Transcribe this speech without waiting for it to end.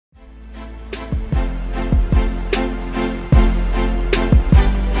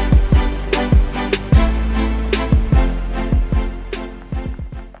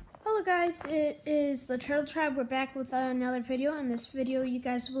It is the Turtle Tribe. We're back with another video. In this video, you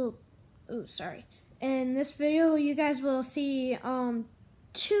guys will... In this video, you guys will see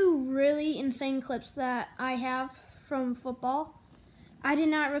two really insane clips that I have from football. I did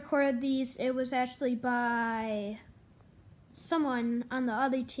not record these. It was actually by someone on the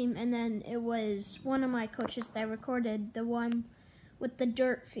other team, and then it was one of my coaches that recorded the one with the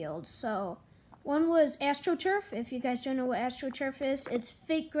dirt field. So one was AstroTurf. If you guys don't know what AstroTurf is, it's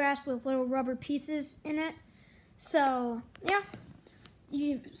fake grass with little rubber pieces in it. So yeah,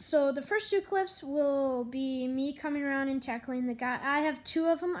 so the first two clips will be me coming around and tackling the guy. I have two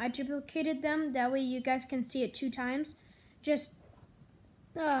of them. I duplicated them. That way you guys can see it 2 times.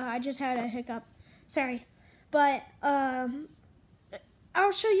 I just had a hiccup. Sorry. But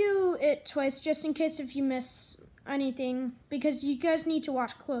I'll show you it twice just in case if you miss anything, because you guys need to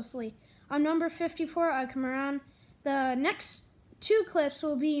watch closely. On number 54, I come around. The next 2 clips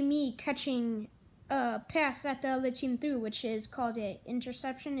will be me catching a pass that the other team threw, which is called an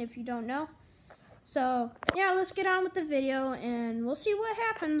interception if you don't know. So yeah, let's get on with the video and we'll see what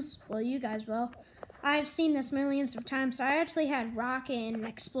happens. Well, you guys will. I've seen this millions of times. I actually had rocket and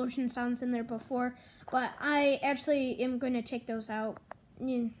explosion sounds in there before, but I actually am going to take those out.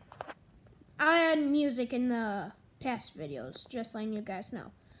 I had music in the past videos, just letting you guys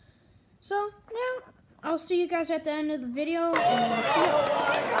know. So yeah, I'll see you guys at the end of the video and see you.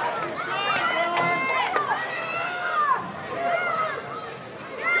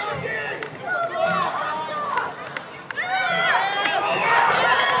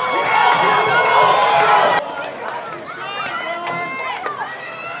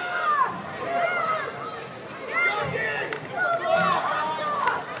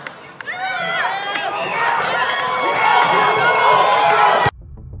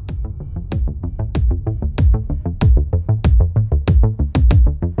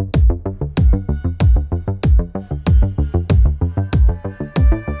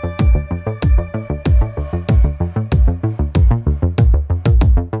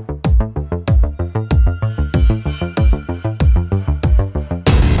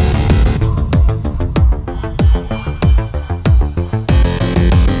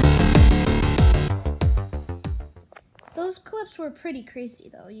 Those clips were pretty crazy,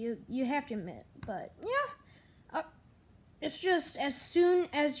 though. You have to admit, but yeah, it's just as soon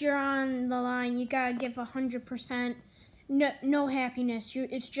as you're on the line, you gotta give 100%. No happiness.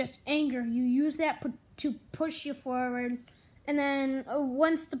 It's just anger. You use that to push you forward, and then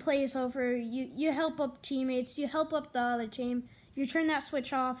once the play is over, you help up teammates. You help up the other team. You turn that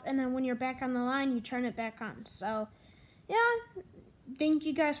switch off, and then when you're back on the line, you turn it back on. So yeah, thank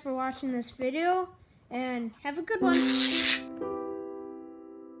you guys for watching this video. And have a good one.